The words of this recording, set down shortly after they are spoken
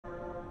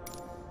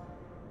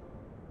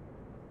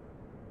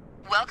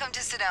Welcome to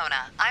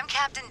Sedona. I'm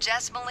Captain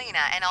Jess Molina,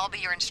 and I'll be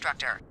your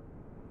instructor.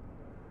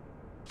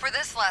 For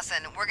this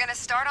lesson, we're going to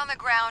start on the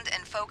ground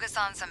and focus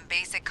on some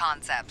basic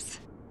concepts.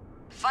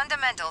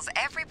 Fundamentals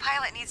every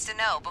pilot needs to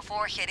know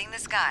before hitting the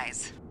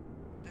skies.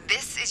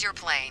 This is your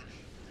plane,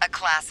 a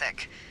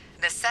classic,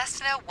 the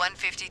Cessna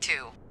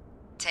 152.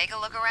 Take a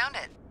look around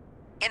it.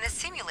 In the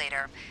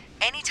simulator,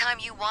 anytime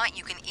you want,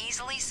 you can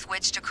easily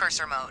switch to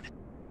cursor mode.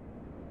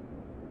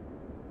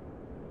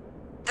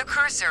 The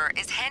cursor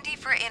is handy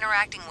for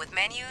interacting with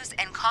menus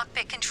and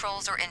cockpit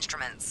controls or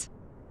instruments.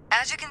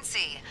 As you can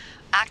see,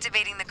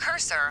 activating the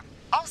cursor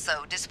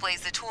also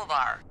displays the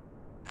toolbar.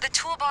 The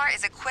toolbar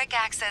is a quick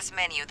access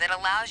menu that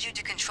allows you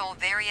to control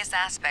various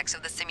aspects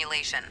of the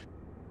simulation.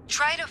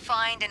 Try to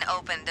find and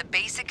open the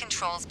Basic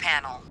Controls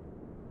panel.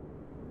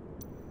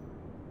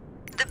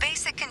 The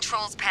Basic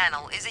Controls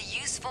panel is a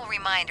useful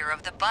reminder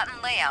of the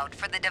button layout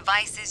for the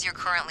devices you're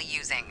currently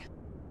using.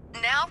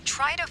 Now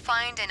try to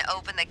find and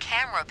open the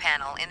camera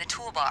panel in the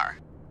toolbar.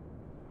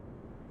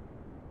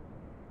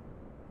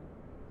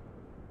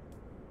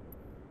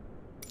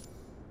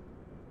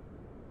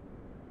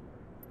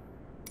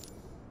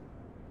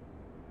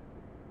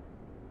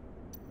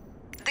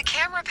 The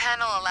camera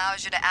panel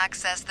allows you to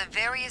access the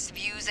various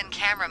views and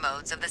camera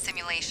modes of the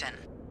simulation.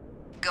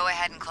 Go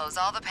ahead and close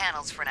all the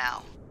panels for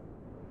now.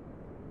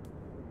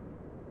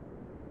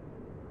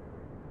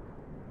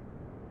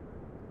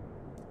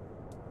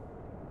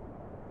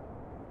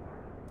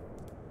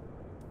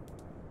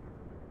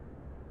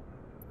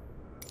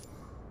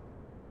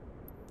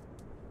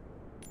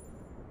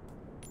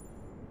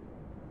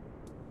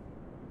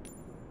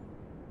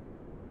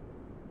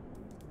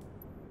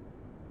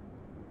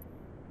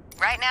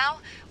 Right now,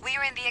 we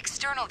are in the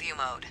external view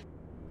mode.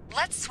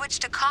 Let's switch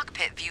to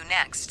cockpit view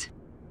next.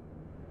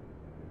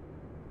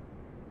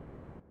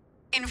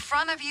 In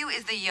front of you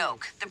is the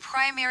yoke, the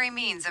primary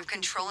means of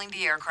controlling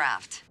the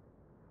aircraft.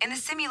 In the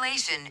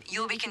simulation,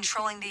 you'll be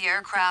controlling the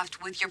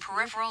aircraft with your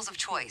peripherals of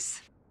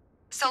choice.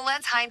 So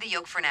let's hide the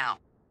yoke for now.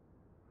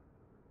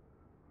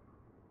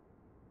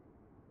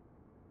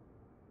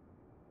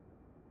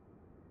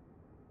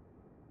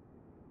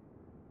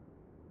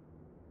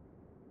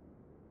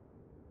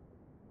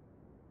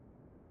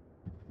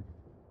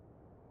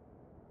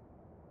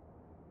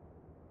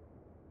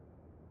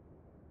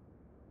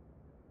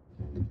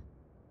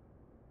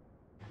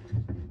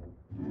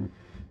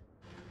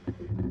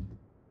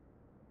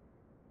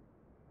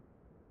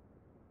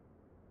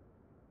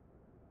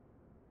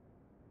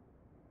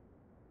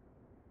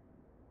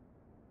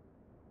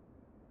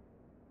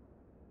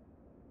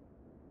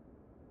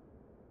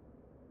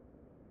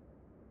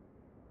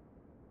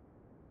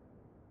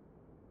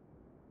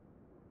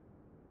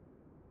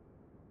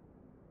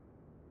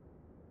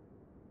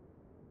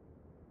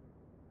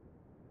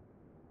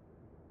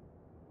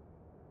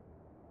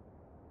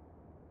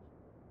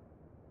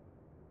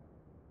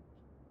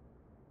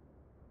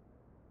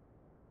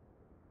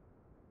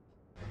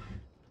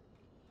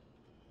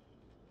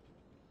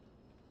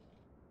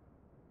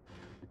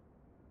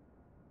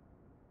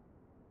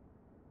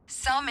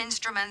 Some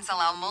instruments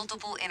allow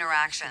multiple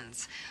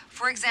interactions.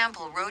 For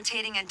example,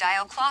 rotating a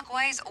dial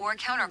clockwise or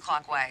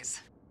counterclockwise.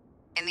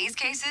 In these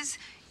cases,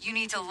 you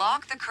need to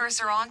lock the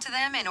cursor onto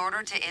them in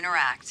order to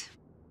interact.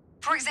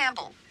 For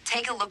example,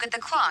 take a look at the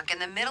clock in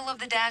the middle of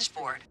the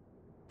dashboard.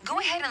 Go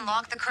ahead and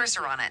lock the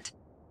cursor on it.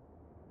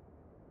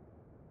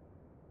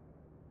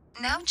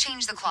 Now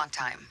change the clock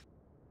time.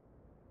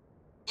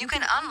 You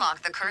can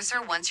unlock the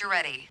cursor once you're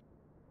ready.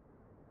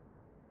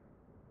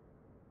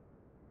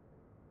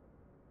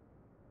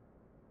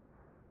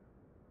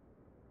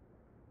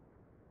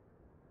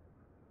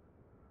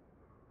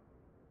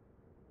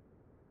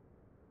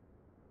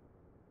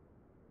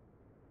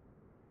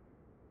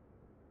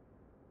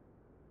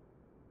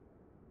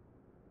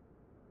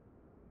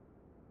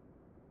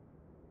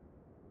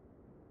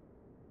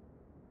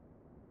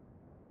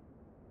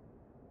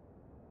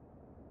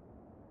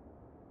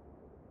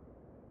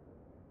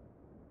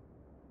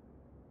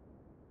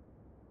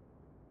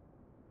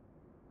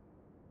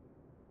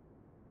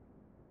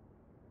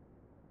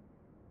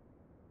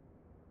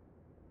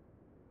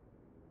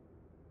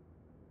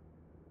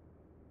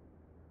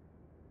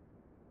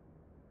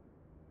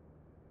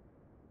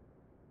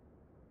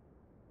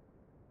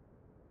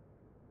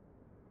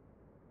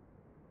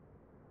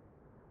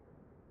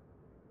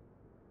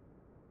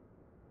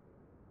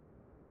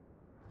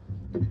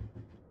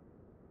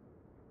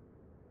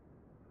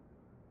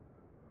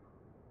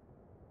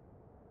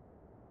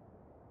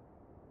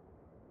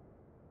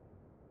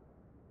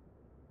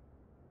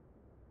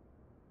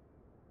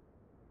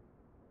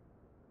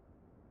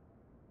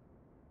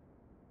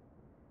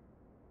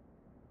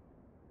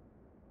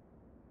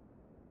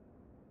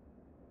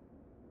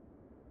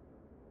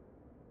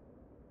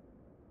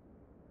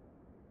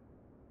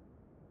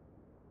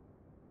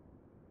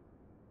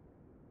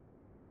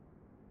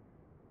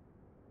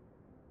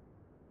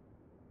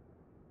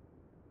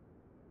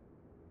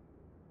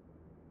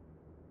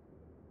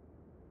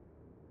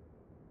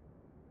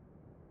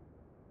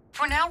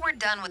 For now, we're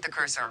done with the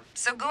cursor,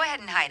 so go ahead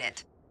and hide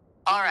it.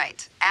 All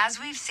right, as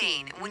we've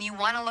seen, when you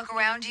want to look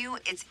around you,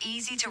 it's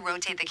easy to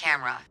rotate the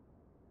camera.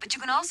 But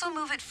you can also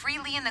move it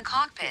freely in the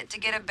cockpit to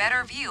get a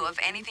better view of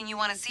anything you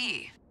want to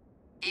see,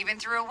 even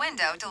through a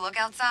window to look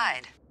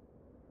outside.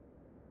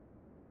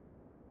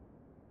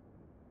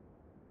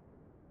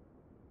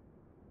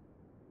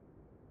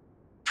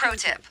 Pro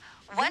tip,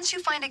 once you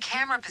find a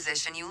camera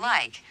position you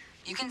like,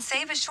 you can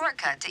save a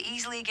shortcut to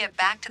easily get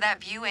back to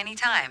that view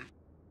anytime.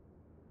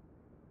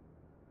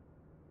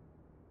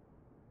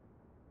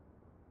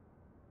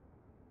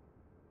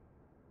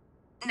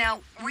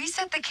 Now,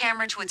 reset the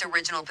camera to its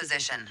original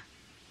position.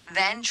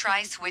 Then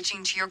try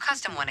switching to your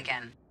custom one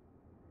again.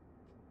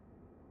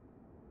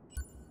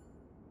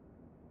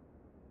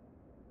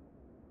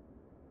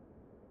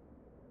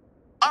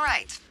 All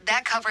right,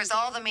 that covers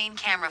all the main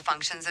camera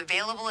functions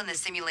available in the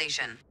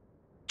simulation.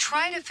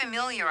 Try to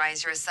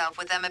familiarize yourself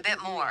with them a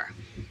bit more.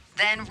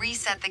 Then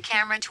reset the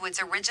camera to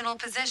its original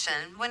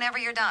position whenever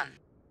you're done.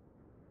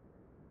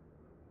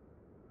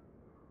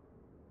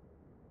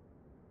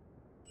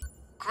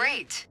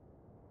 Great.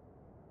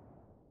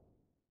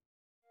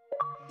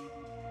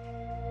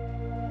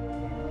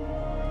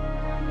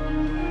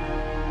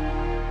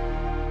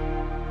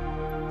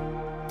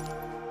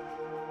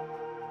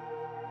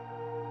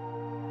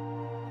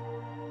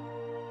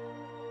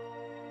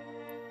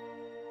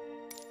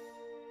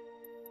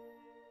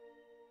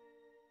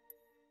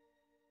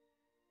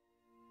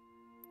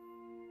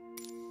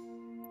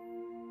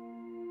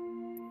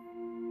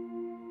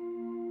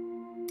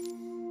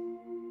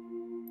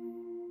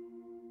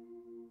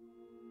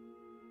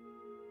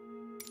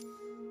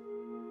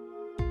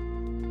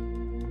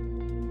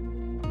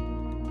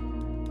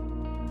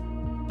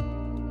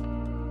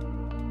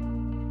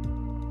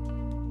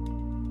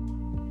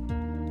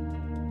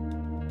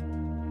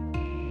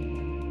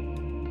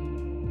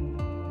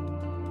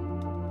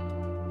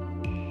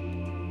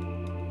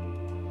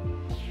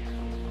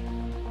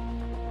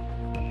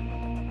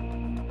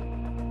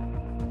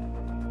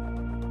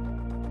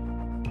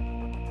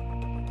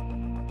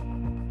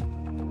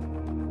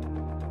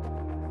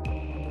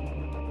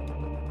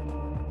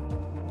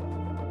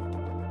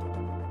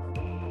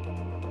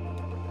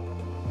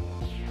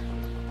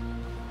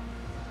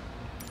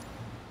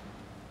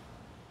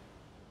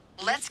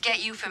 Let's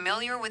get you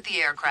familiar with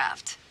the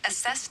aircraft, a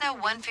Cessna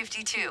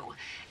 152,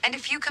 and a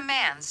few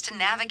commands to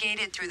navigate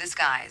it through the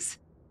skies.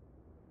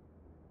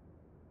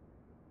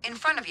 In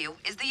front of you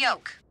is the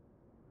yoke.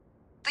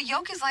 The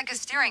yoke is like a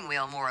steering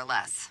wheel, more or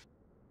less.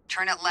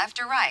 Turn it left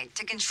or right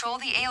to control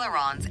the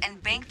ailerons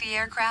and bank the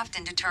aircraft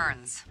into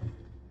turns.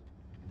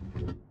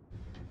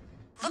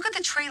 Look at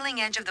the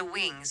trailing edge of the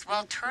wings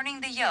while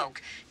turning the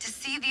yoke to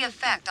see the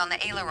effect on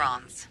the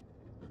ailerons.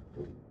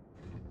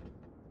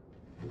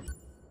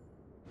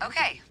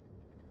 Okay.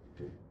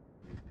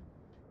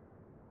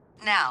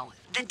 Now,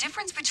 the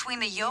difference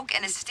between the yoke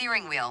and a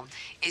steering wheel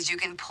is you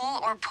can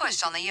pull or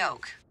push on the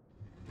yoke.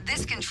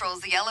 This controls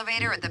the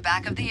elevator at the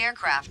back of the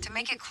aircraft to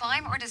make it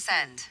climb or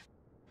descend.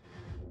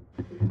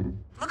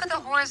 Look at the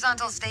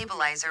horizontal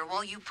stabilizer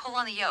while you pull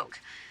on the yoke.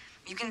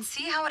 You can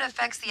see how it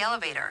affects the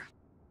elevator.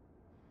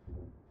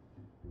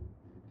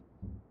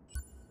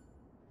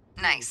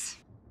 Nice.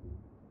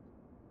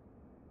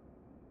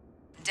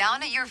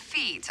 Down at your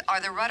feet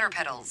are the rudder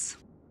pedals.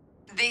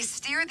 They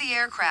steer the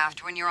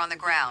aircraft when you're on the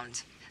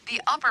ground. The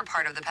upper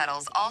part of the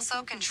pedals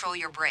also control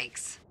your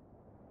brakes.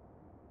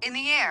 In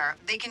the air,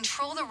 they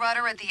control the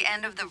rudder at the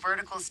end of the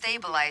vertical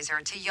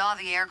stabilizer to yaw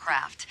the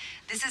aircraft.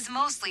 This is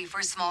mostly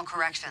for small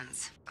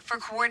corrections, for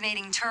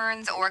coordinating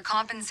turns or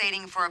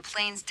compensating for a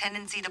plane's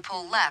tendency to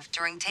pull left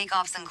during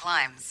takeoffs and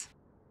climbs.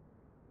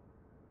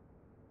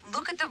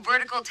 Look at the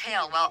vertical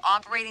tail while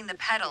operating the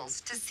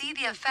pedals to see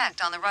the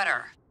effect on the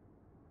rudder.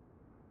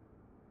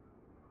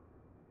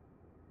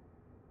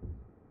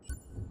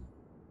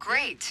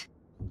 Great.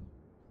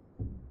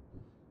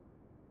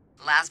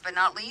 Last but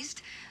not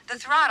least, the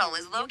throttle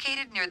is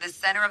located near the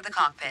center of the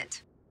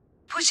cockpit.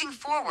 Pushing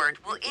forward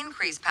will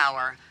increase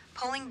power.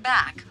 Pulling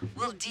back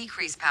will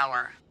decrease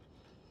power.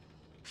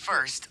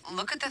 First,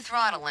 look at the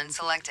throttle and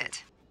select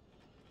it.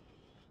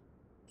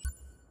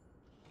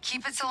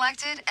 Keep it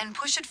selected and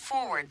push it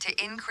forward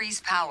to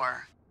increase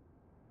power.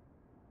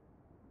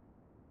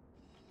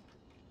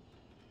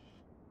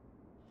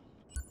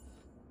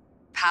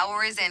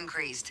 Power is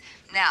increased.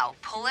 Now,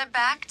 pull it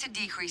back to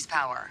decrease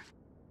power.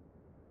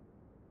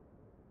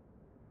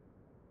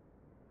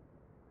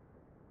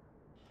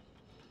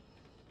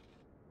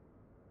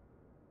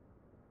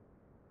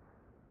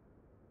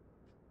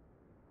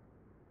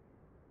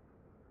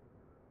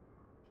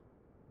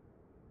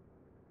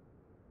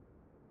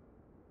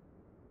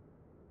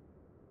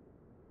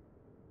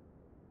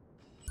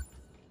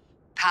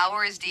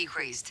 Power is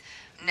decreased.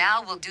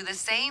 Now we'll do the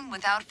same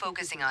without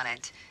focusing on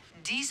it.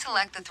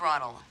 Deselect the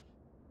throttle.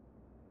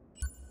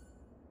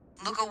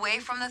 Look away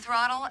from the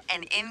throttle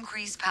and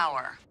increase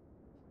power.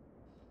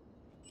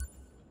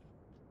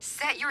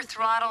 Set your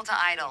throttle to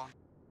idle.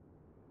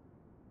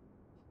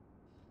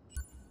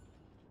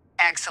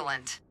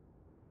 Excellent.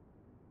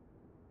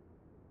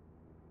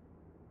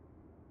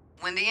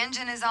 When the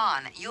engine is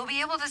on, you'll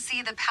be able to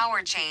see the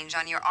power change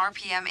on your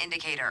RPM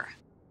indicator.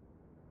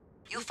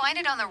 You'll find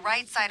it on the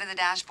right side of the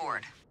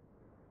dashboard.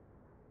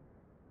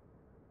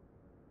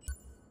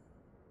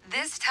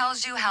 This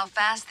tells you how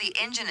fast the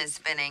engine is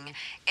spinning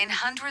in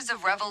hundreds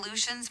of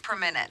revolutions per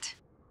minute.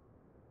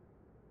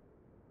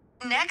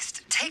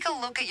 Next, take a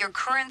look at your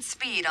current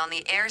speed on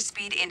the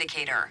airspeed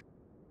indicator.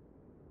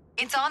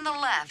 It's on the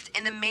left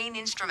in the main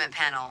instrument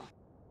panel.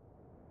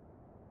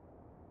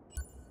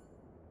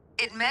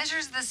 It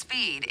measures the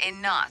speed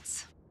in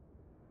knots.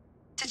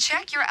 To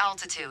check your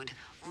altitude,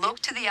 look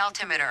to the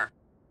altimeter.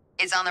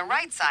 It's on the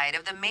right side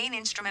of the main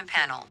instrument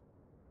panel.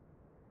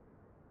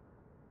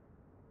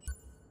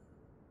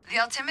 The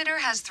altimeter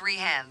has 3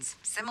 hands,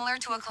 similar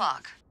to a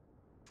clock.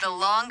 The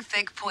long,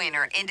 thick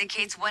pointer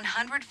indicates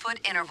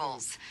 100-foot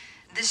intervals.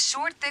 The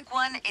short, thick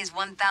one is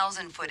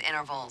 1,000-foot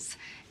intervals,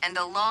 and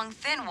the long,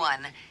 thin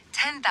one,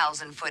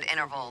 10,000-foot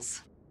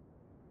intervals.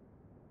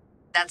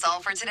 That's all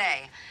for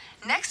today.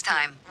 Next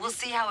time, we'll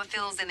see how it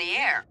feels in the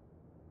air.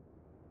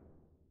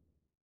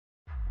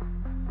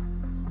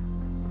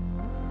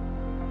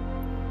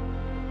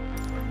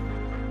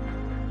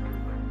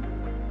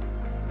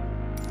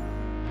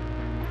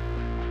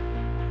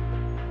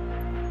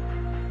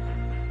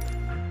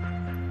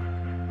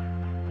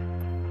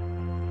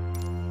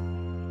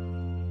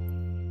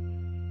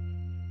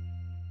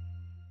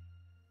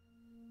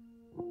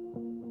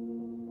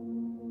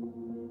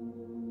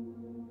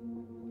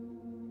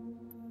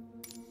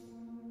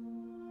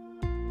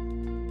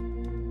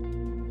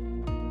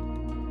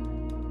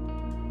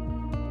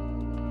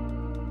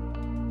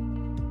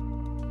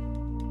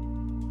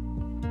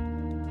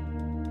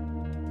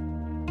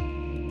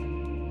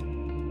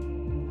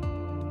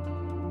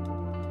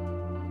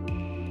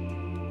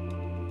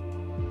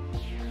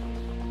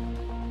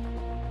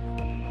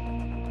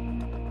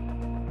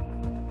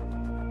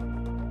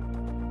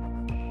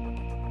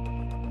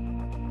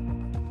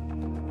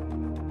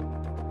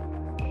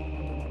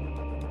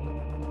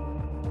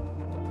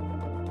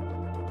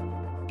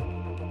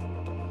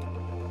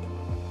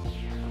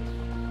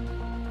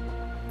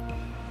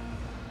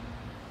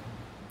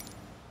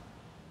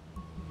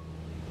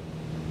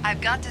 I've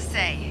got to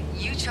say,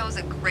 you chose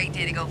a great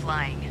day to go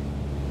flying.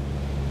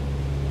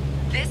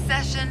 This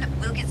session,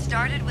 we'll get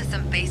started with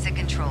some basic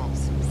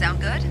controls. Sound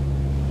good?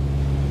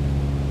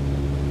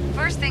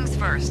 First things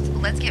first,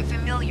 let's get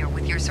familiar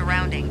with your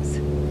surroundings.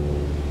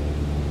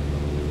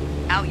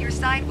 Out your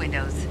side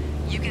windows,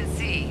 you can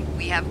see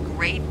we have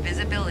great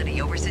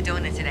visibility over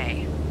Sedona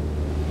today.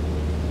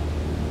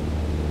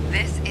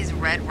 This is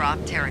Red Rock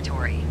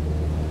territory.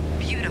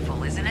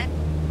 Beautiful, isn't it?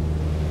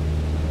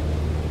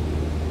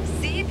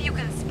 See if you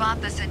can spot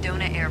the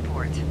Sedona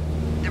airport.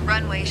 The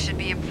runway should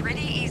be a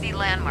pretty easy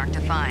landmark to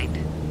find.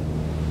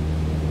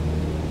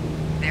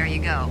 There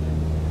you go.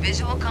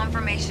 Visual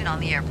confirmation on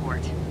the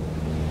airport.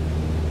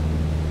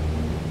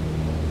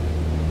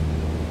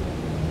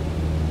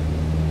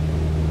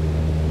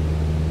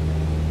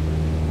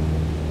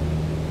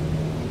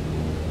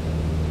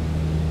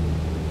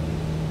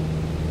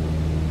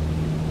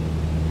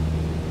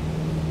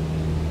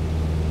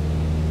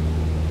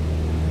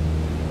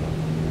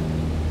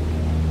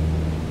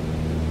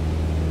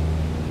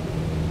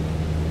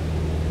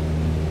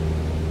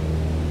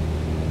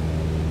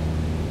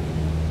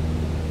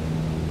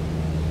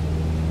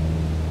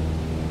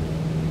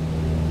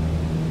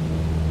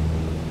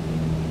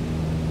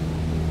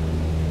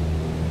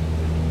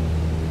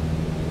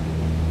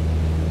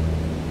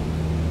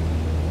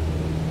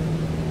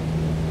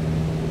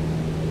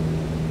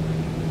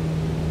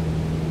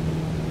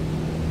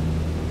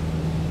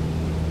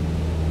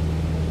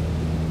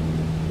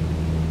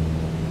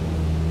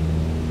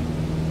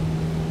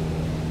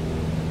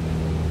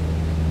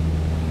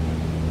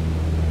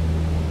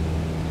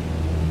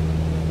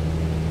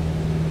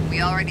 We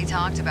already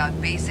talked about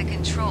basic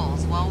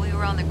controls while we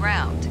were on the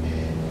ground.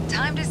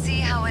 Time to see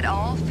how it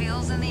all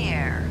feels in the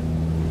air.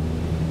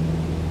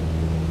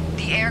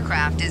 The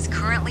aircraft is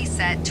currently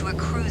set to a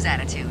cruise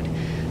attitude,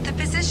 the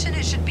position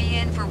it should be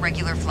in for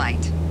regular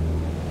flight.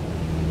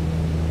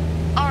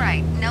 All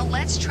right, now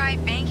let's try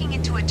banking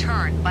into a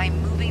turn by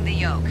moving the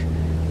yoke.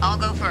 I'll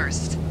go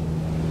first.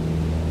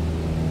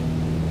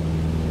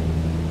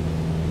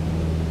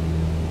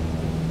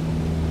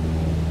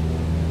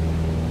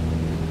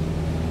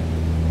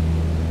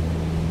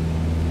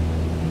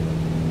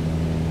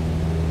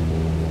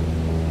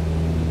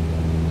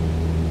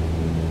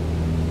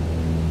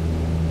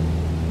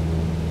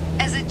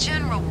 As a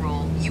general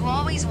rule, you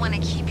always want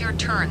to keep your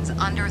turns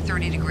under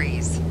 30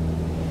 degrees.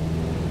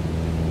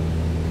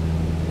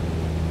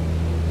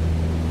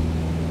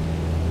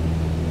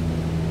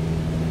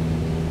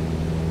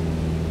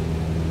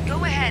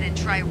 Go ahead and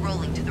try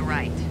rolling to the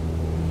right.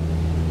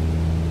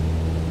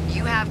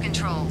 You have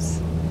controls.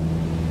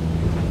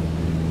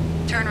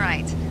 Turn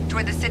right,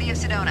 toward the city of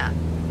Sedona.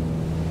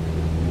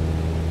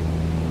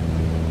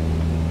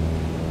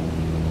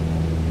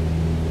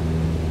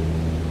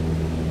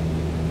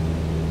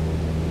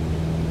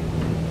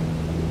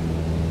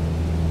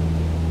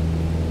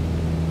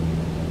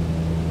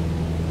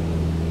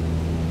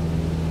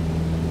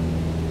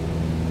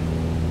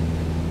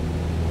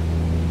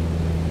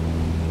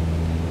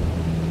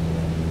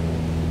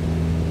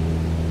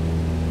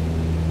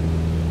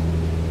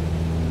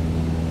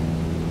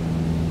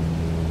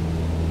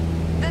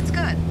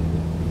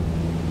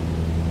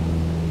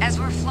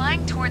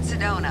 flying towards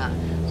Sedona,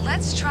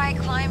 let's try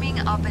climbing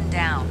up and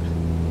down.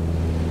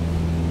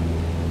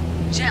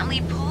 Gently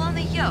pull on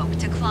the yoke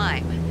to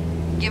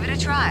climb. Give it a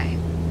try.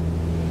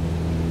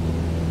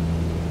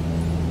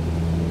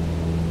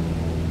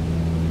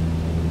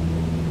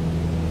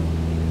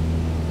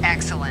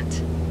 Excellent.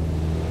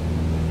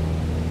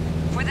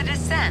 For the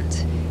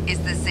descent,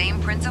 it's the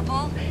same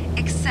principle,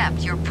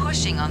 except you're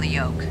pushing on the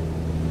yoke.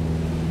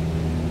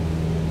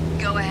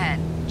 Go ahead,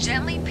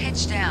 gently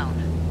pitch down.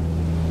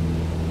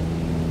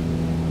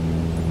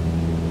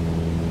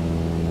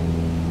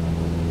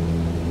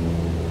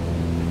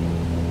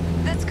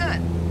 That's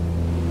good.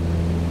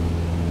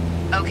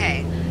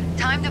 Okay,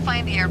 time to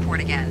find the airport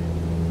again.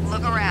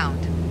 Look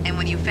around, and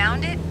when you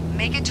found it,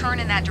 make a turn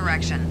in that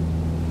direction.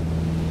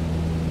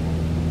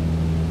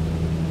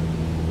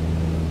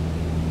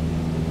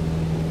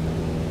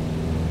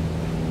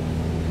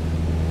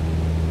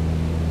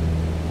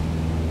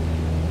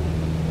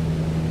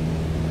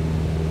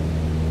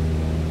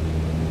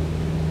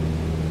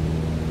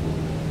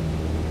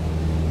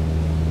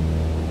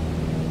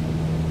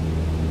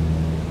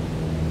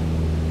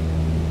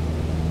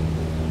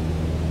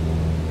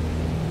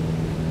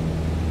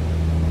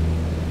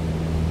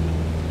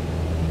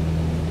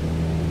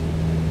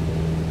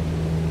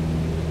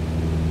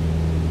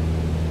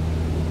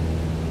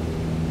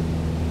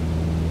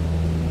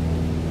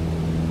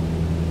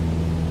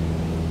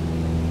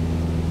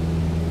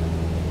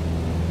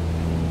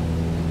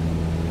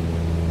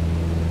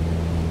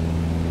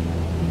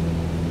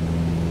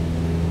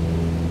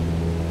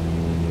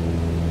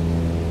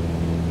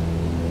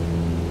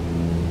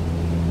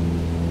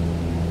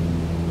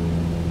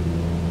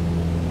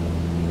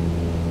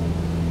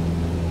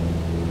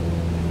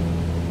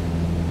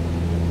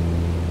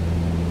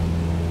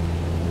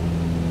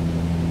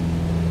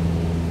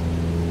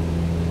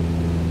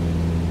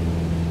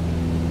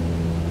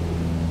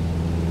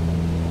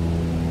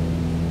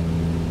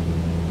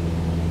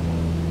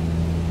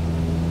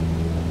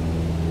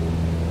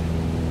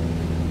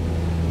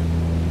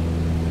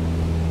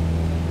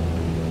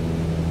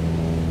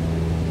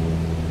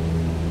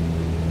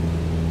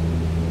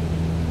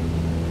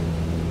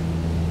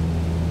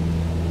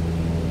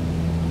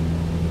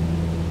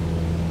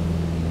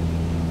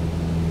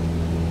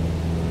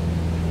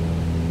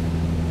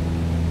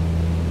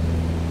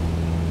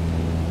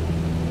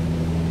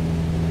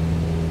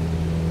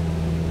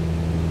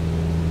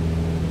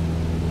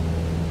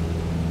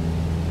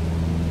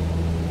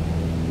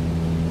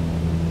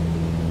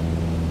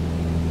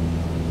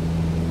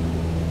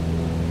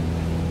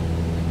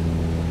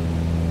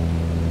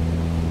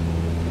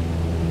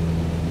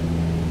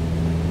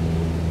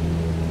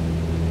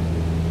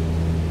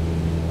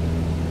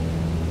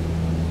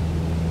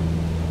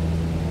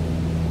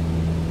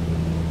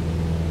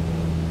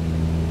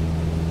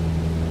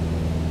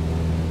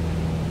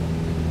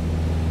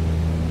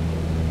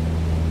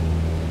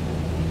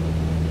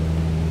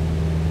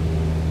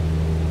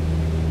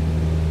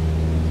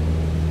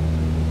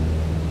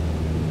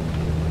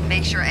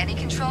 Make sure any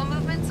control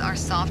movements are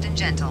soft and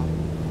gentle.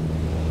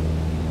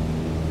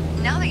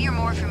 Now that you're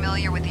more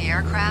familiar with the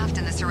aircraft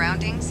and the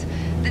surroundings,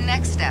 the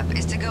next step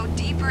is to go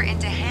deeper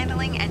into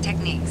handling and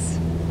techniques.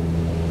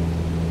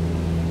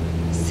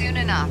 Soon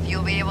enough,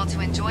 you'll be able to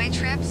enjoy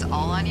trips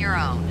all on your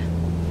own.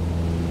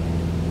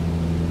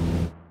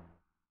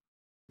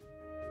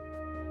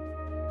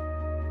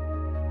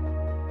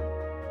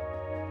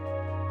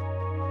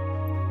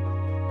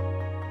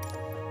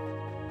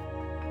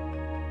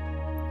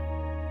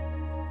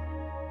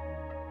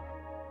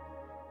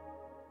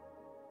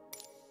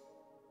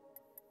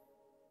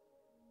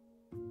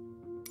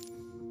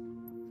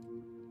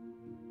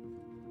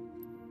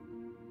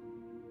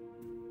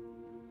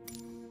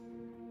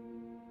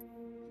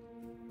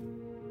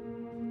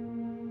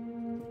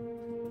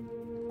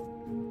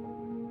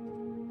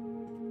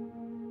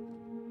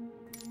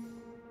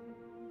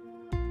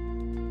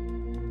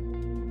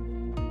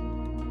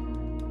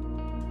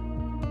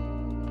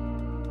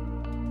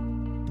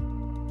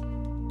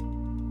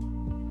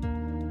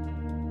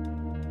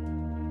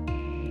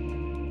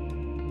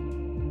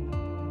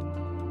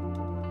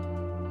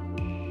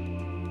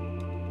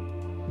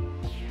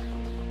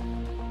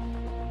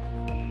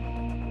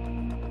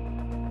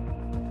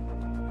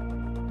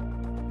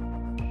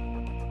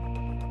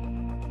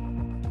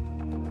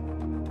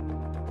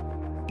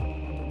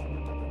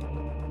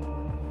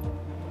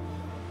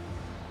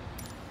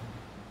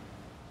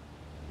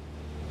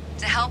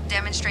 To help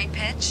demonstrate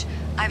pitch,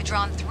 I've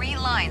drawn 3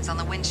 lines on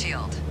the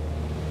windshield.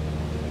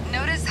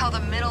 Notice how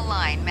the middle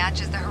line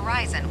matches the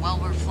horizon while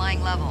we're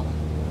flying level.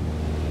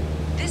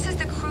 This is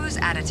the cruise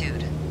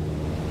attitude.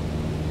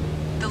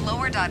 The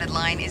lower dotted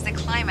line is the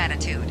climb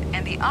attitude,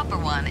 and the upper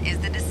one is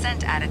the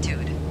descent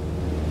attitude.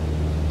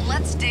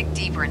 Let's dig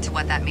deeper into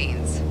what that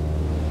means.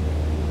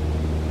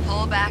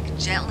 Pull back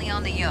gently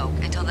on the yoke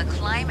until the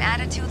climb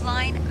attitude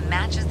line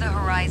matches the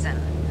horizon.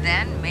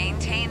 Then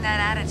maintain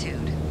that attitude.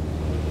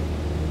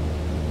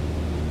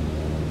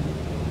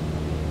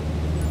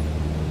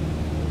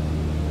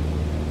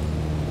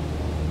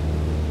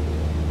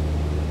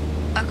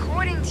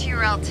 According to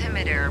your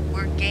altimeter,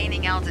 we're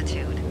gaining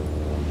altitude.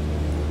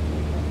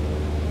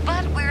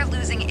 But we're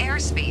losing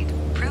airspeed,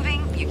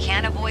 proving you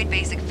can't avoid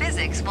basic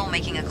physics while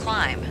making a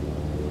climb.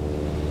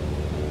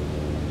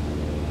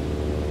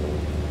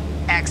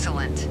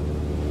 Excellent.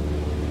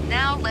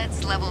 Now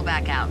let's level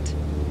back out.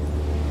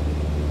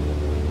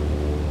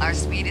 Our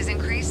speed is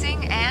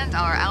increasing and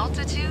our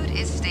altitude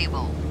is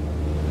stable.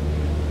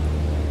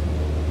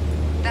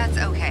 That's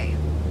okay.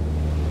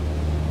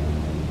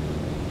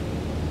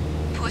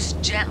 Push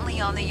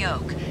gently on the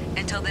yoke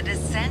until the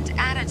descent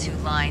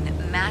attitude line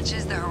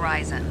matches the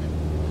horizon.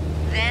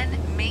 Then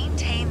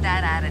maintain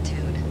that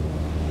attitude.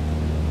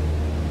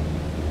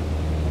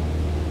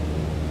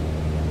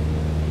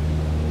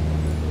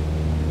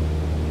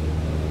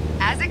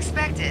 As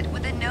expected,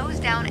 with a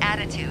nose-down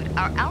attitude,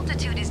 our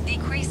altitude is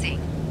decreasing,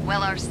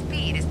 while our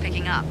speed is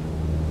picking up.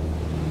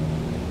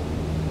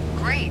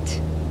 Great.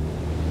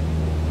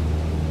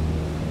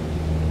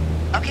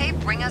 Okay,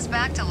 bring us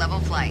back to level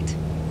flight.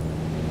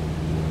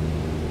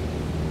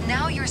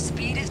 Now your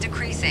speed is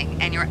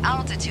decreasing and your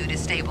altitude is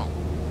stable.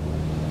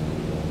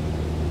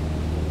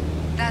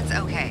 That's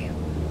okay.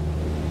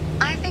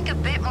 I think a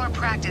bit more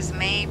practice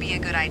may be a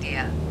good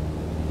idea.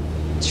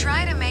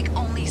 Try to make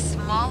only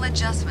small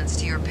adjustments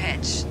to your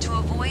pitch to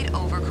avoid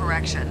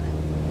overcorrection.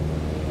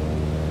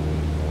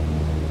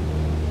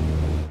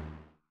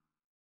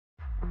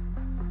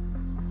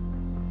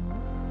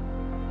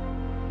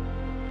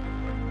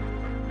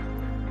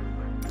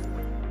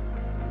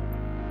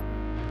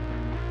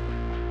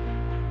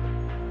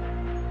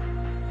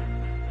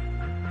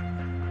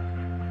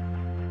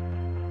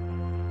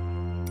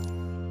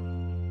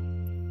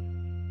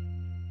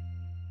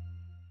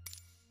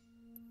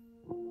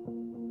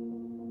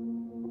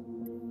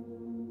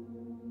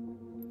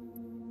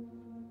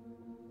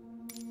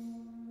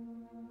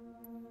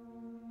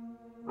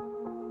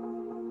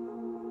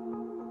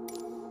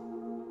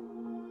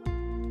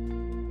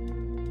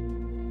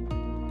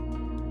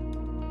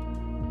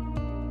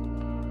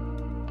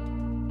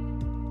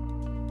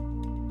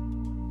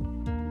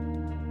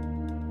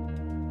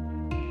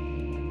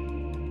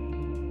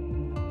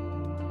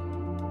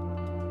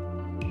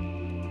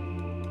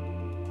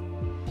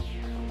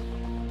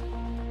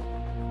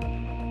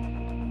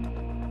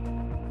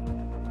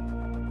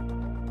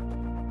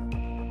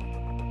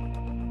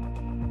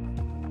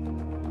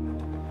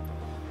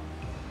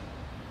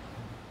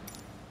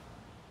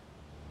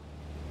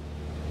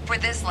 For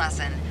this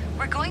lesson,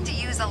 we're going to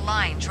use a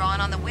line drawn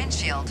on the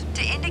windshield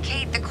to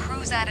indicate the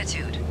cruise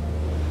attitude.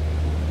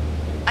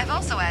 I've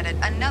also added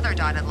another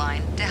dotted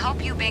line to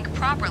help you bank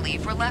properly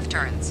for left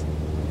turns.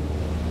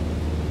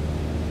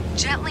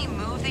 Gently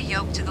move the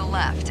yoke to the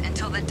left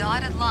until the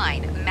dotted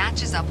line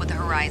matches up with the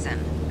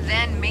horizon.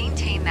 Then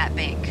maintain that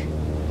bank.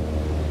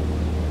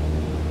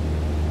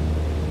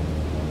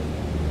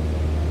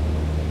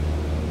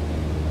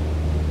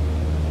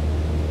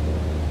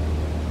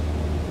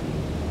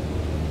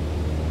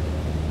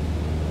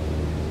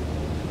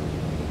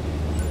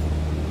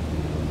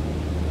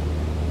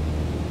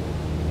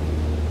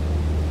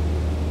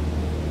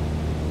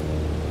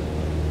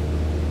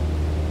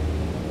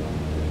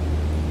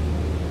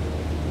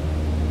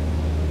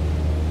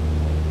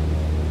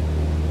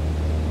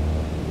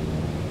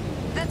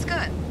 That's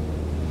good.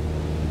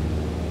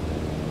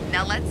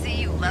 Now let's see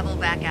you level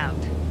back out.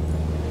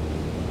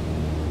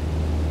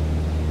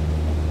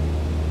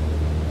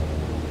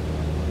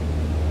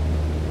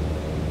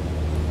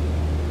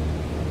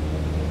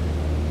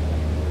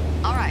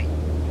 All right.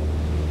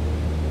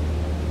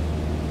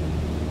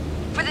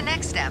 For the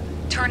next step,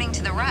 turning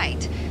to the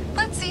right,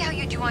 let's see how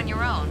you do on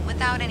your own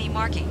without any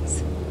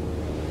markings.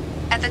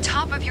 At the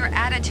top of your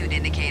attitude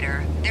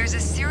indicator, there's a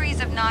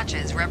series of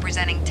notches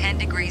representing 10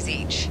 degrees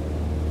each.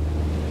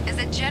 As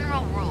a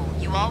general rule,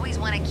 you always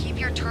want to keep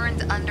your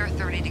turns under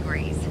 30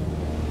 degrees.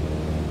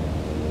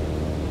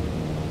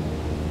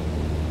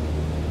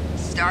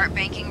 Start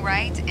banking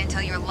right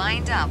until you're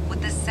lined up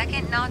with the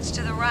second notch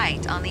to the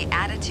right on the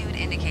attitude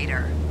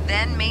indicator.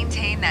 Then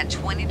maintain that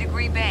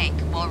 20-degree bank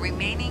while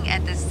remaining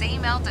at the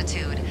same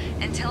altitude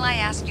until I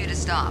ask you to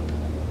stop.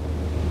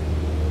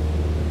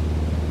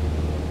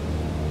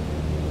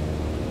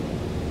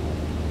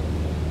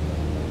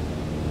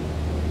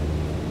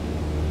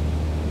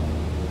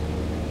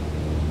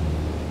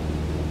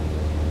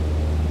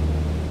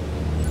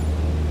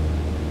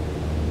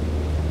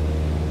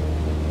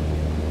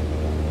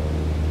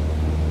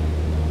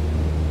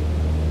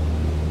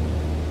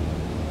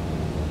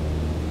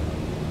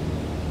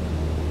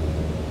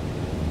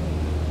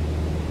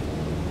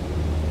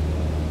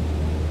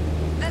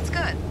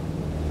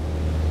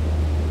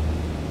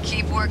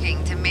 Keep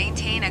working to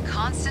maintain a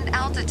constant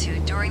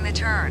altitude during the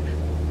turn.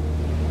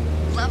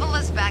 Level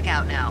us back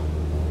out now.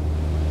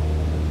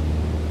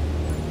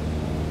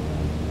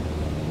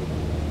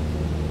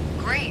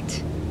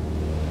 Great.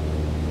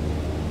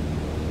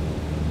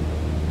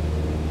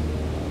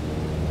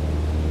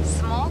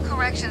 Small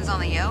corrections on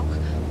the yoke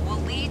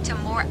will lead to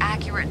more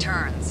accurate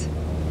turns.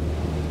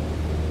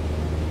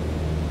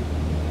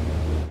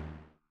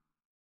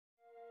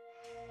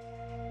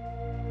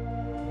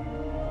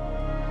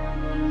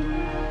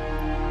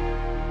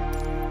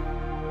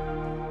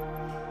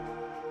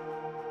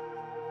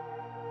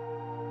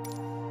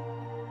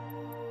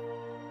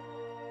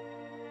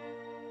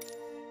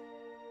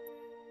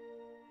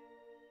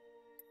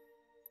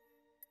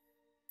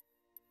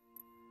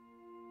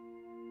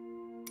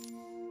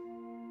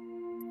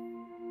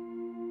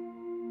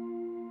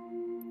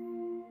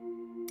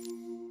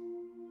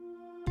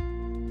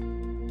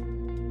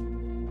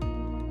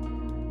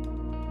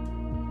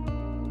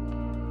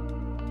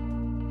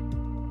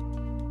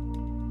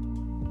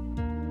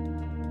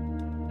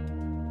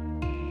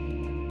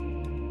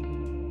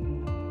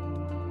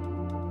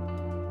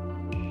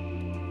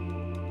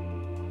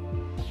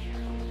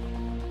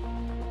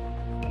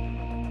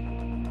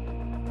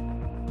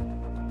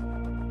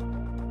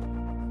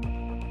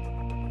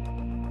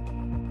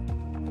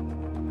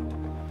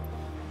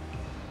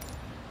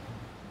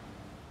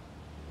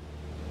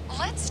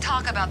 Let's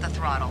talk about the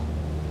throttle.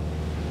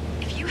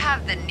 If you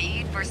have the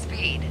need for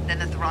speed, then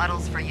the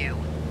throttle's for you.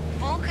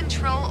 Full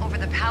control over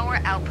the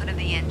power output of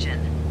the engine.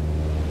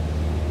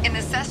 In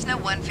the Cessna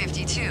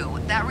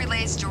 152, that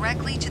relates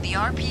directly to the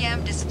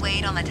RPM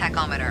displayed on the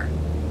tachometer.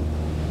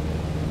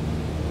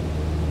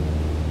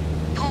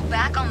 Pull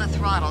back on the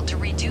throttle to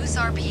reduce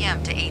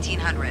RPM to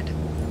 1800.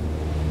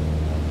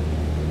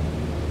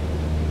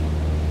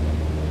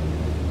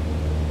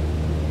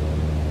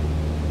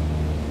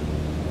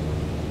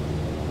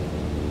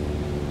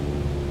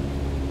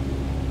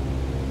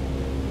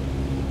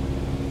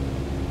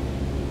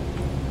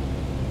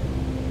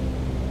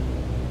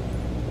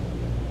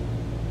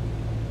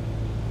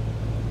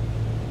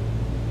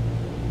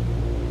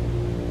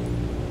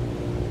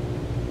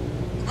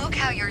 Look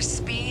how your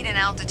speed and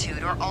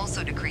altitude are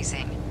also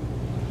decreasing.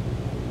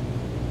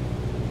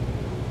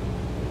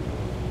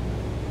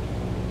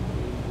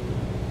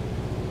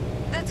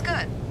 That's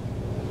good.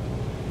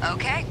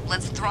 Okay,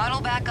 let's throttle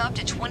back up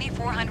to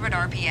 2400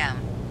 RPM.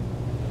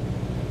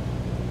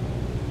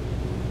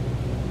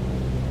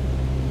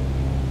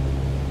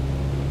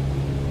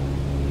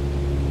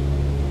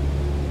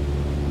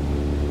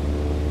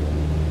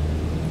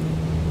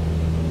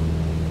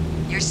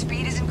 Your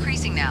speed is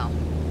increasing now.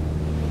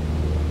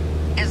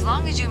 As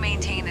long as you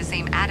maintain the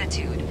same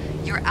attitude,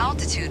 your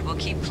altitude will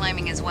keep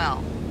climbing as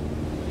well.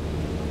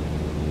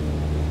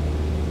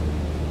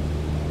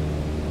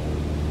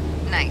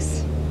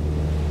 Nice.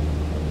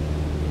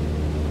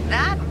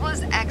 That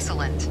was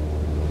excellent.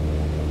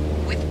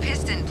 With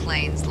piston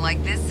planes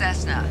like this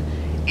Cessna,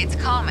 it's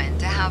common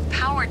to have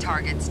power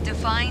targets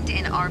defined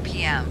in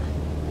RPM.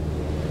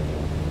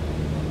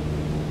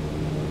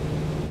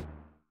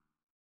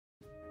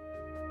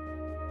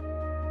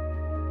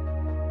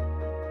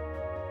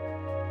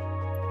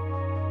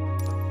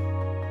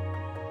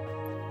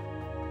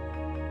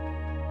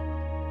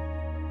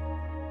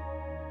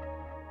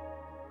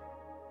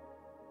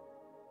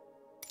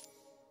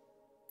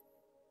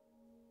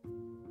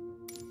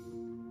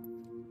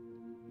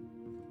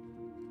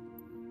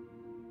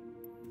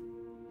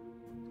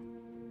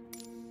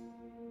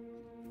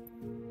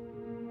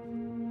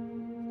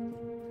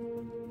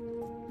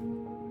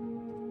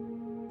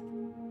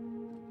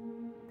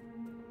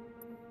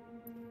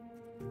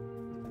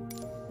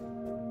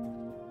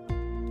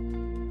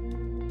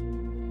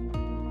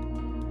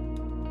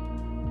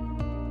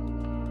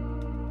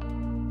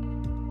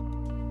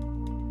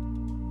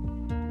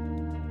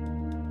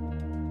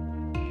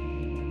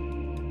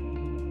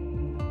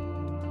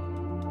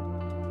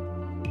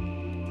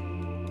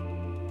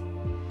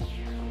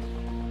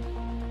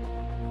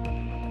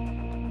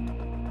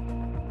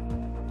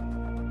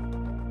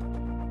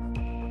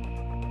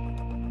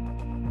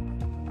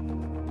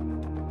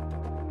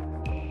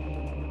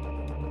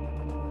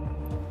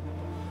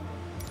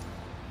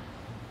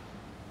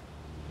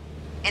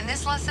 In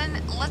this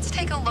lesson, let's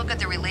take a look at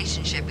the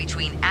relationship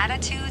between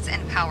attitudes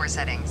and power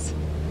settings.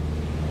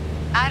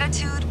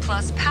 Attitude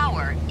plus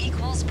power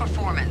equals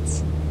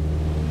performance.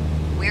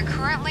 We're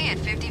currently at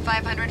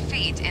 5,500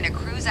 feet in a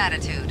cruise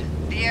attitude.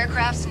 The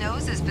aircraft's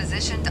nose is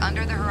positioned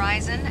under the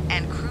horizon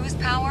and cruise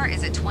power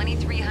is at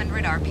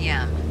 2,300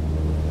 RPM.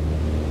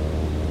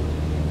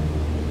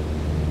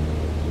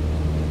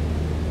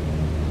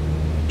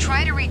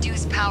 Try to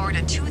reduce power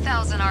to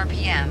 2,000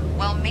 RPM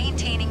while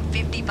maintaining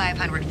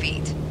 5,500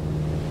 feet.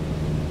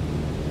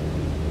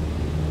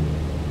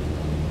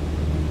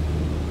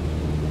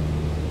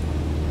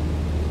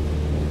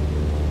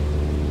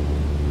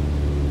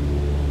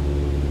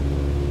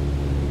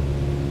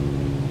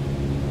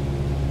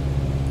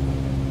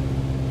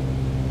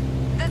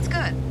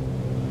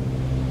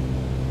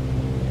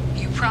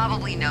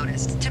 Probably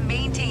noticed, to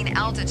maintain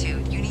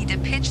altitude, you need to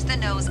pitch the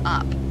nose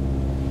up.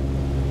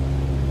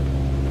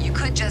 You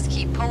could just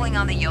keep pulling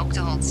on the yoke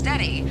to hold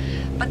steady,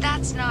 but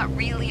that's not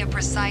really a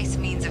precise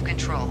means of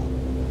control.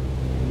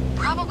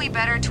 Probably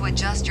better to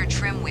adjust your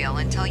trim wheel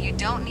until you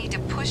don't need to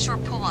push or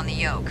pull on the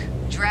yoke.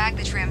 Drag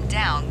the trim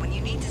down when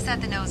you need to set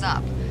the nose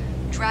up.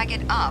 Drag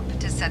it up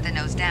to set the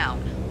nose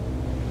down.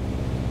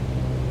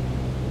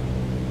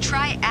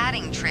 Try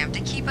adding trim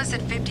to keep us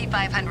at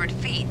 5,500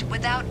 feet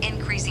without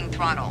increasing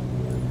throttle.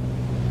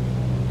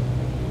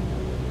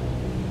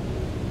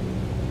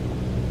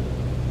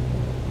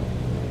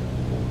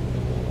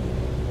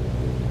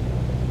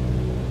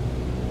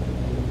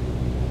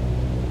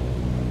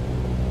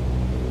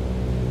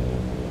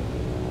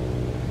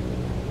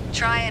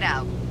 Try it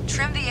out.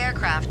 Trim the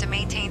aircraft to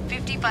maintain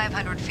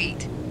 5,500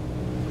 feet.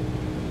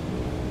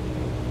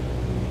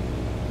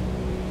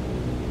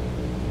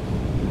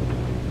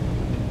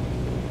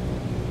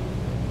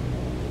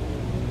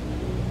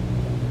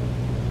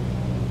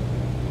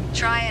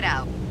 Try it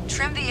out.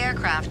 Trim the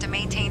aircraft to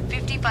maintain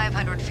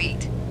 5,500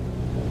 feet.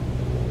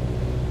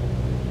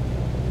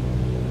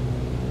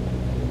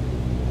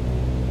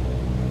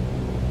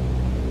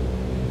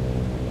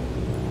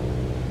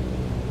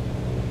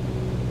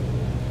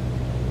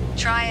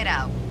 Try it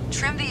out.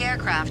 Trim the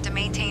aircraft to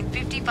maintain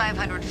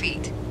 5,500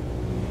 feet.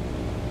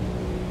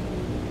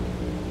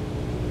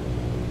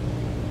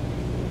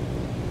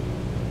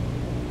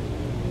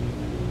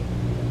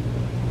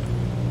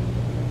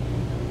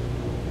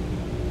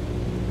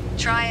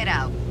 Try it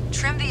out.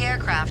 Trim the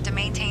aircraft to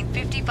maintain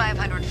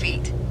 5,500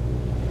 feet.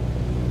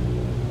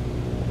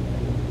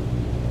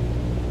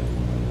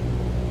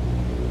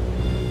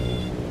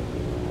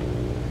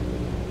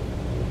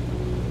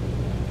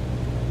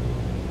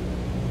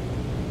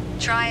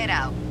 Try it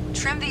out.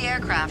 Trim the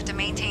aircraft to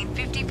maintain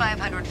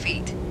 5,500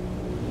 feet.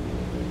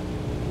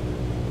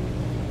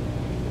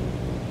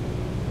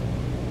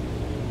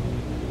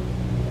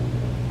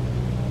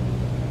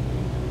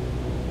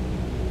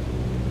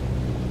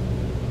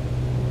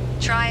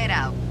 Try it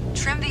out.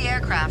 Trim the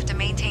aircraft to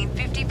maintain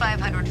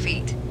 5,500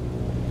 feet.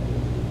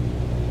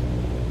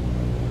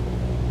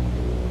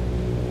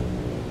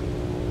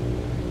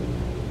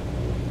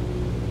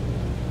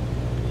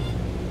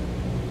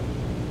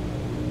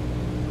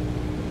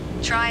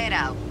 Try it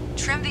out.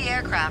 Trim the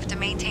aircraft to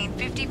maintain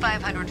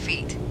 5,500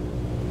 feet.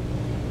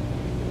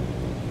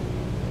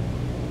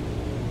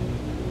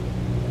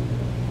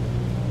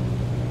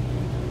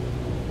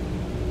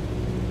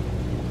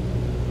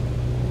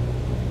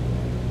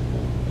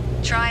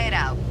 Try it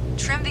out.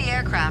 Trim the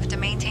aircraft to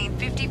maintain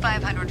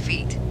 5,500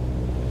 feet.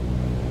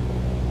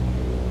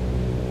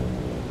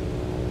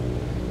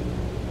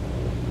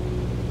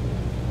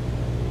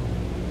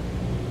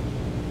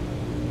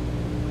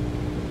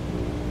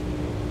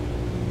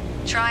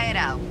 Try it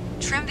out.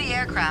 Trim the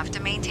aircraft to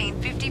maintain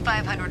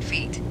 5,500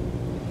 feet.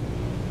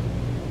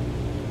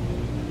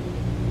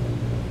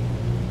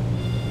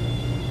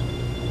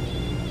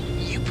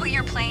 You put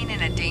your plane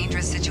in a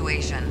dangerous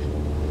situation.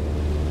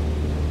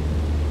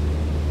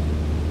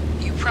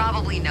 You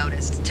probably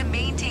noticed, to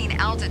maintain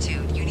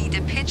altitude, you need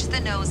to pitch the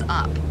nose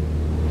up.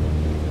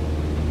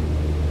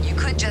 You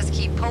could just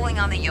keep pulling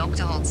on the yoke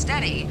to hold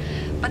steady,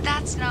 but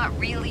that's not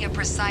really a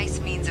precise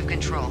means of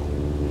control.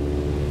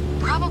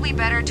 Probably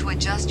better to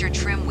adjust your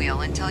trim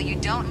wheel until you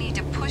don't need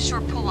to push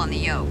or pull on the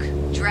yoke.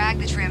 Drag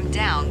the trim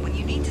down when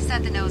you need to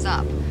set the nose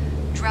up.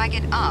 Drag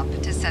it up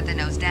to set the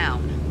nose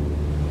down.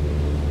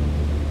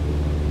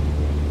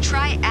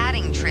 Try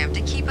adding trim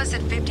to keep us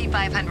at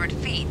 5,500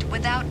 feet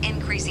without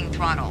increasing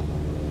throttle.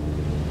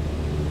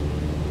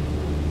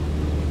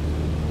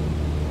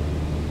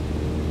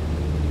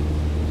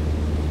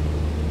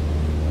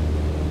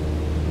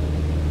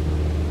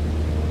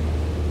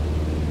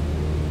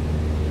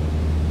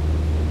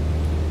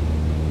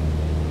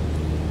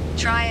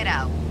 Try it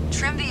out.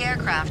 Trim the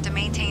aircraft to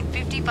maintain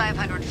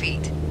 5,500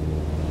 feet.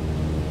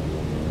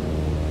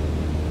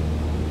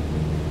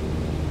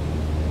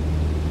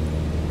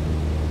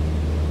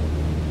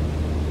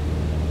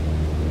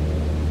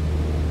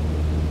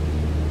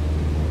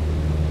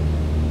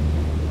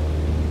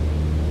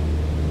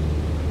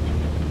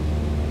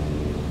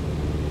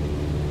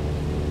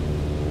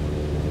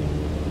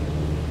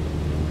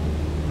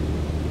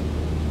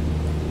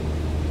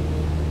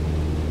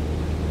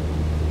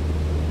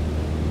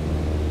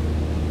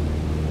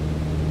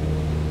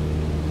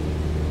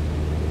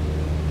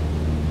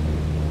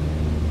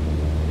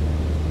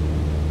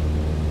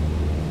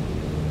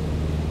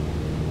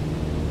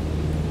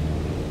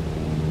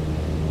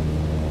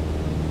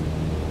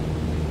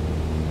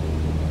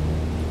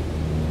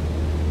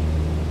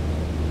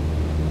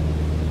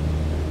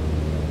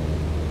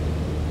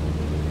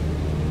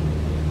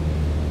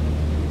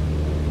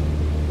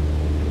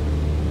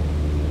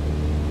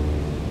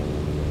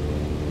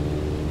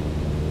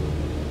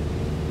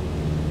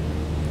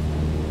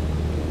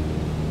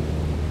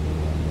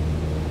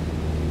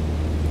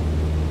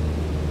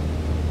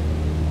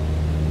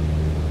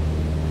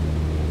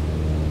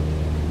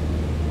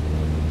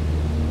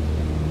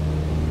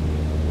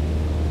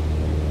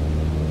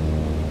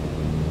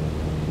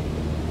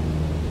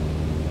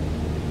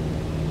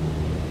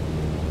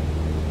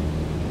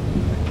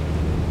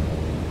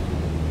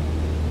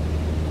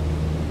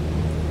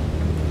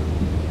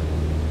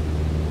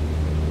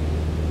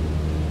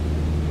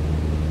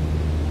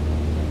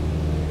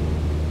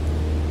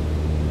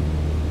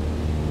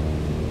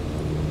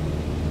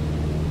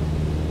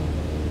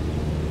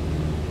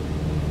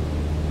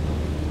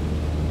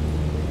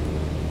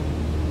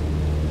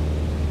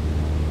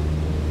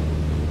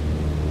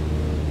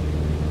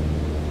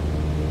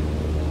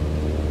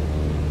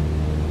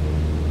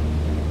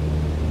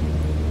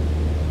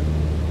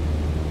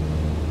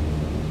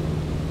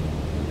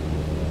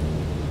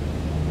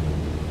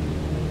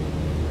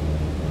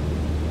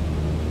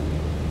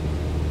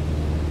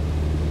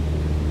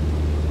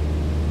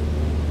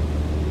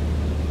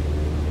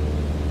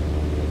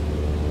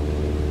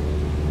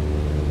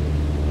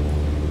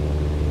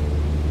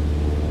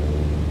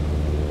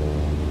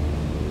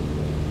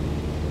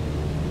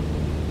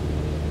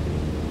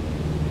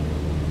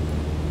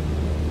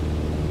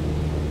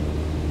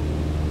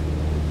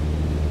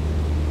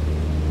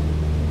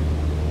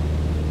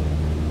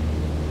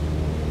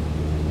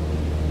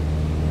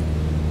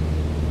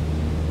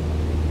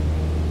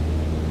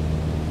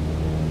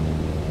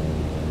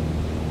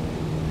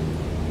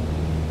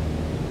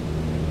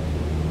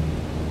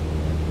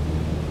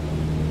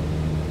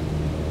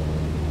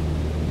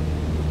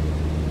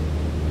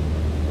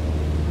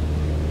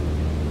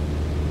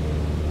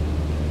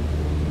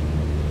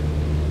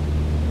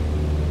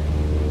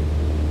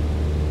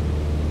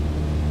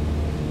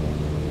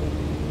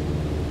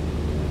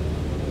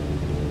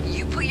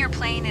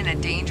 plane in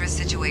a dangerous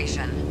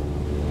situation.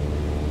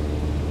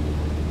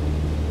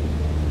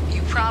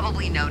 You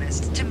probably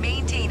noticed, to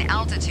maintain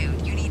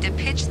altitude, you need to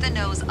pitch the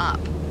nose up.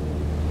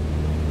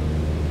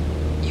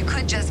 You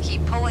could just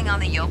keep pulling on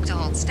the yoke to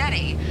hold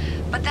steady,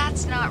 but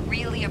that's not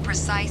really a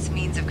precise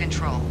means of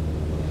control.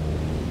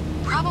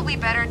 Probably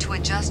better to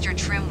adjust your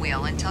trim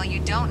wheel until you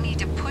don't need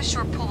to push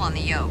or pull on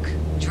the yoke.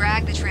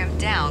 Drag the trim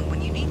down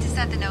when you need to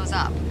set the nose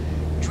up.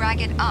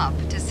 Drag it up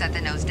to set the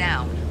nose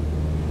down.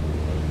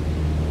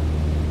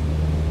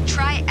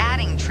 Try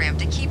adding trim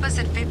to keep us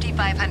at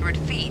 5,500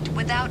 feet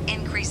without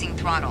increasing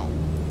throttle.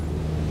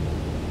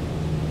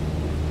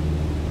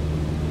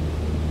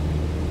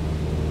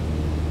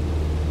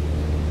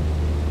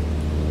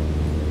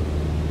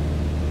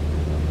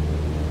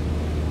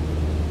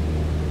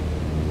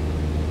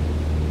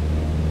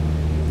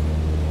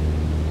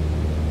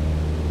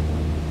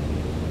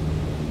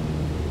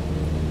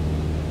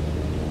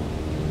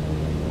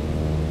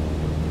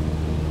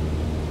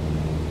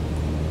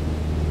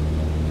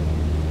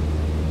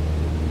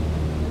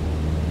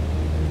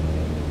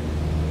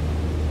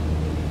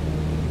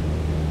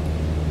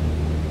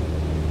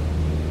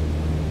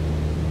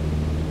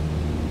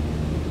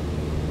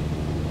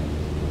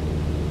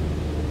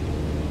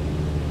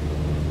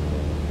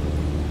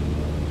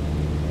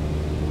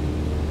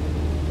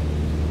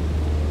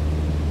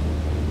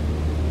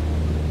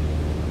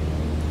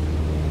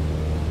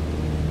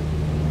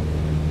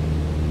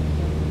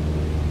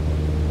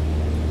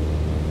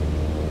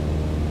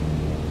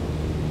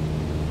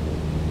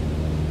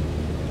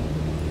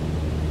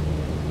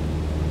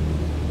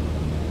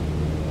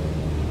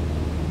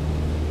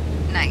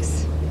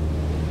 Nice.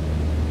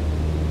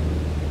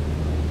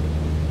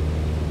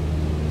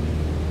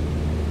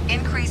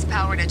 Increase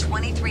power to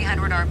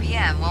 2,300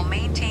 RPM while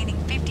maintaining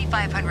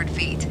 5,500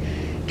 feet.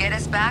 Get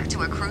us back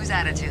to a cruise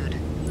attitude.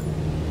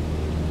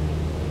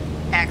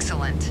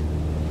 Excellent.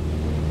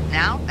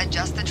 Now,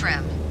 adjust the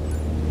trim.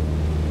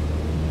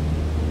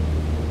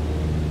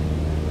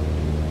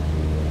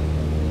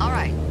 All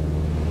right.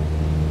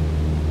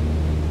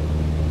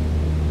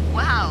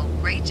 Wow,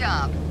 great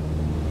job.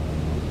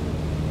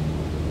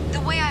 The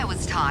way I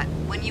was taught,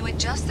 when you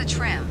adjust the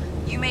trim,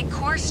 you make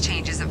course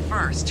changes at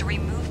first to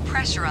remove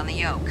pressure on the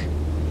yoke.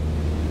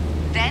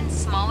 Then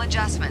small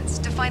adjustments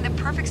to find the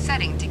perfect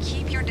setting to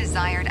keep your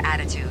desired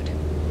attitude.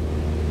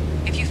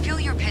 If you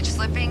feel your pitch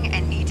slipping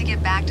and need to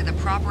get back to the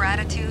proper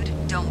attitude,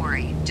 don't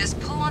worry. Just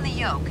pull on the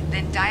yoke,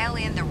 then dial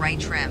in the right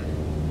trim.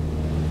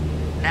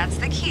 That's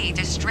the key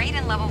to straight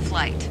and level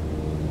flight.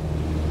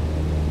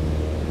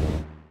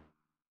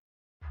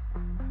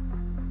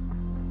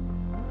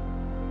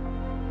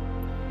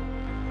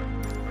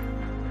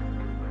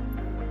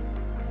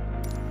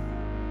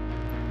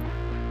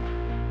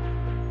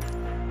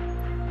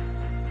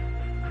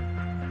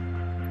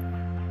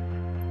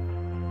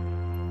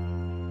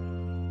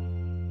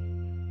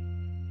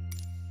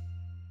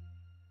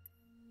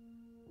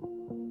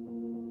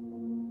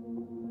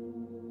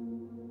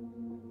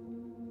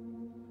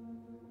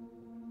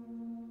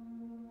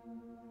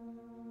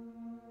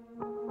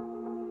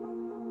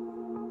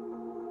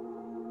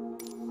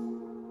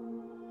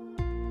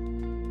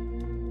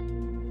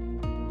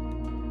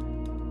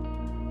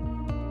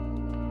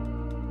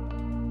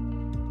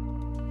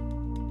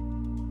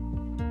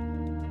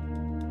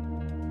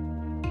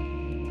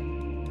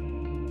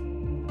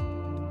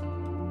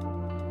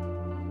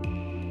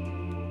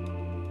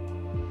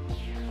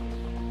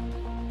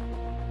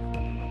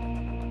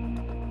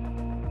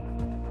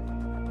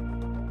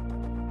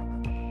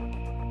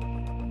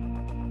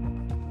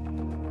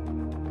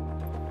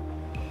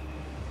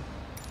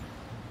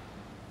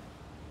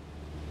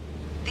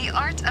 The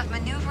art of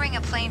maneuvering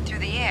a plane through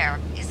the air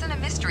isn't a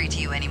mystery to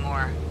you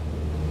anymore.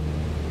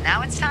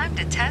 Now it's time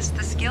to test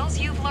the skills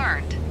you've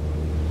learned.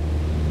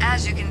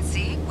 As you can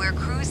see, we're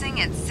cruising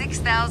at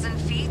 6,000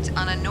 feet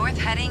on a north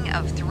heading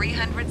of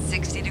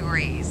 360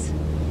 degrees.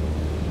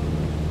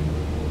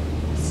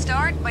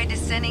 Start by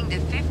descending to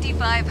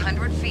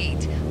 5,500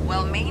 feet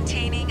while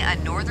maintaining a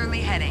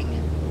northerly heading.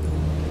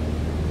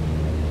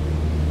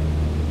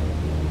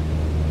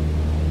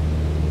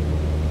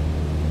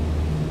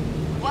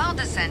 While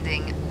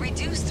descending,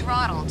 reduce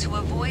throttle to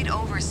avoid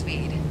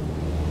overspeed.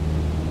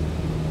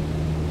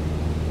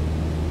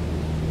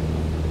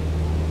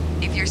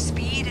 If your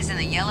speed is in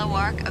the yellow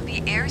arc of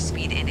the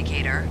airspeed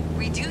indicator,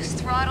 reduce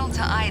throttle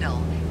to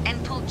idle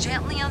and pull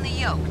gently on the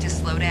yoke to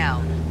slow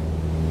down.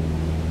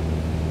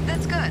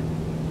 That's good.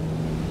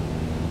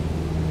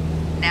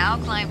 Now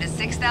climb to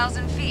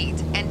 6,000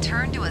 feet and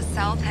turn to a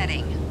south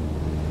heading.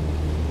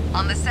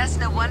 On the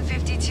Cessna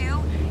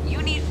 152,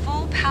 you need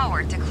full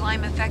power to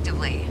climb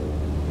effectively.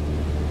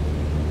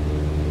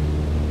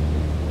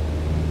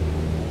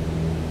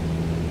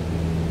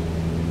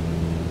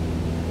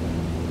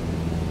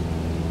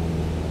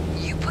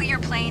 You put your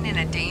plane in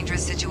a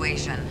dangerous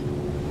situation.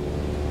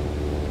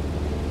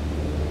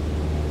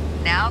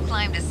 Now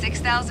climb to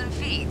 6,000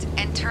 feet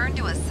and turn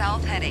to a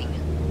south heading.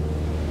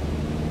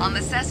 On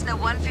the Cessna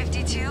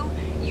 152,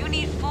 you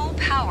need full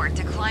power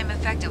to climb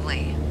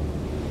effectively.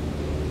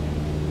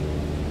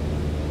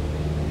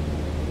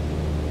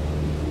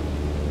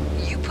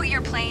 You've put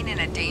your plane in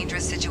a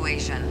dangerous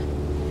situation.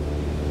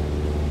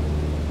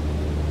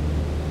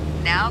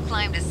 Now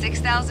climb to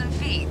 6,000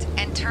 feet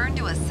and turn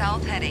to a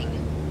south heading.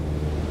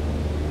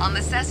 On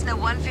the Cessna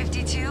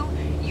 152,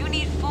 you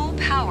need full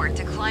power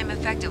to climb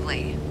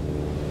effectively.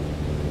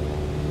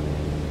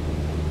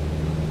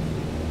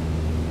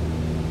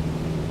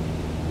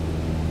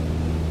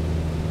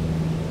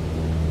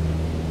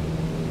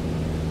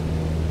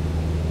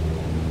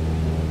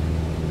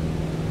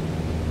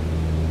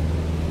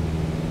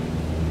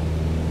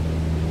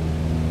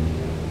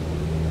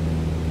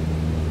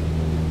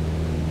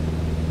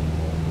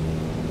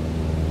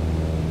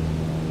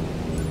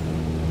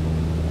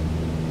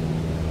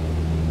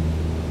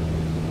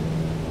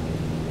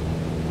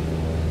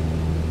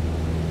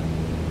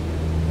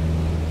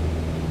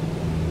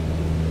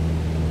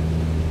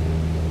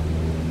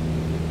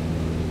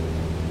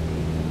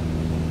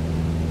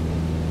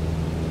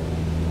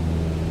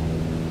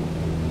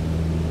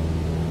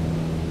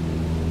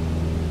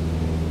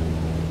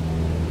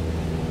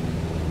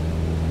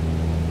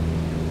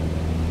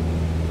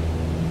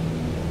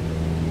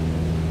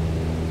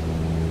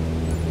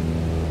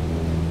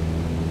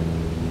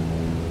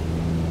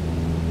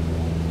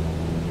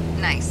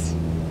 Nice.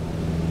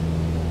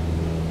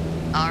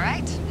 All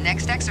right,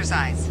 next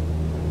exercise.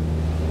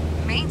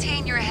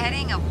 Maintain your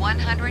heading of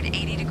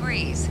 180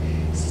 degrees,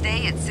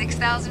 stay at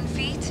 6,000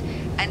 feet,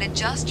 and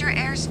adjust your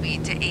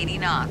airspeed to 80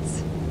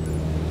 knots.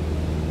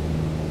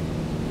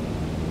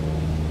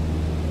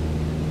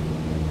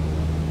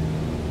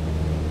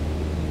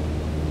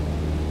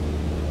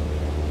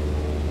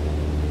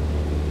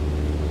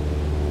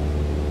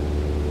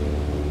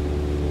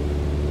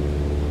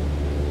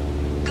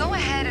 Go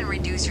ahead and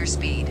reduce your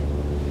speed.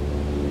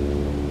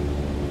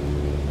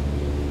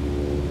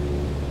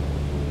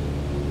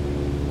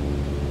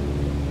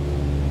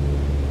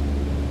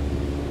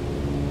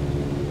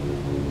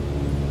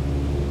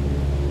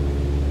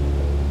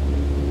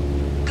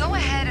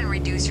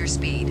 Reduce your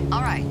speed.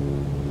 All right.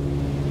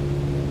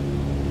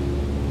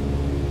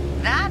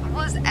 That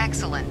was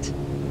excellent.